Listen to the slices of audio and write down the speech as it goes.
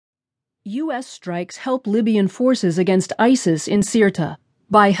U.S. strikes help Libyan forces against ISIS in Sirte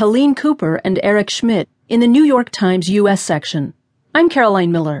by Helene Cooper and Eric Schmitt in the New York Times U.S. section. I'm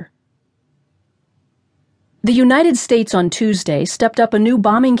Caroline Miller. The United States on Tuesday stepped up a new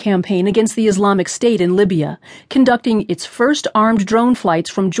bombing campaign against the Islamic State in Libya, conducting its first armed drone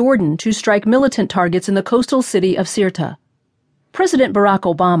flights from Jordan to strike militant targets in the coastal city of Sirte. President Barack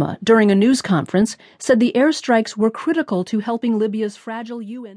Obama, during a news conference, said the airstrikes were critical to helping Libya's fragile UN